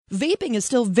Vaping is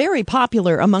still very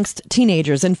popular amongst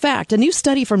teenagers. In fact, a new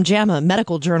study from JAMA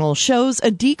Medical Journal shows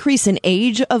a decrease in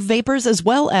age of vapers as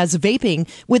well as vaping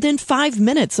within 5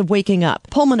 minutes of waking up.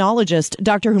 Pulmonologist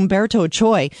Dr. Humberto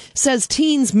Choi says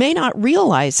teens may not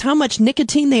realize how much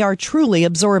nicotine they are truly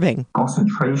absorbing.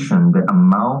 Concentration, the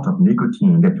amount of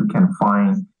nicotine that you can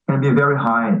find can be very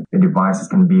high. The devices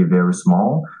can be very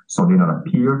small, so they don't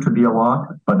appear to be a lot,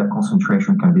 but the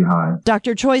concentration can be high.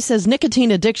 Dr. Choi says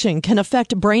nicotine addiction can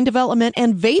affect brain development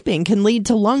and vaping can lead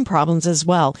to lung problems as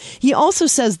well. He also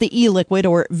says the e-liquid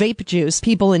or vape juice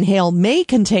people inhale may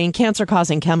contain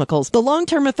cancer-causing chemicals. The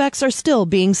long-term effects are still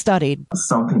being studied.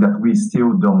 Something that we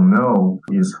still don't know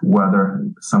is whether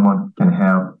someone can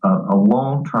have a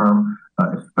long-term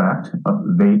effect of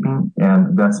vaping,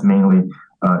 and that's mainly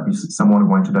is someone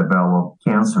going to develop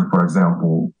cancer, for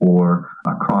example, or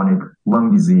a chronic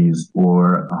lung disease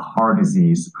or a heart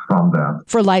disease from that.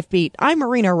 For LifeBeat, I'm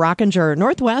Marina Rockinger,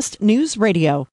 Northwest News Radio.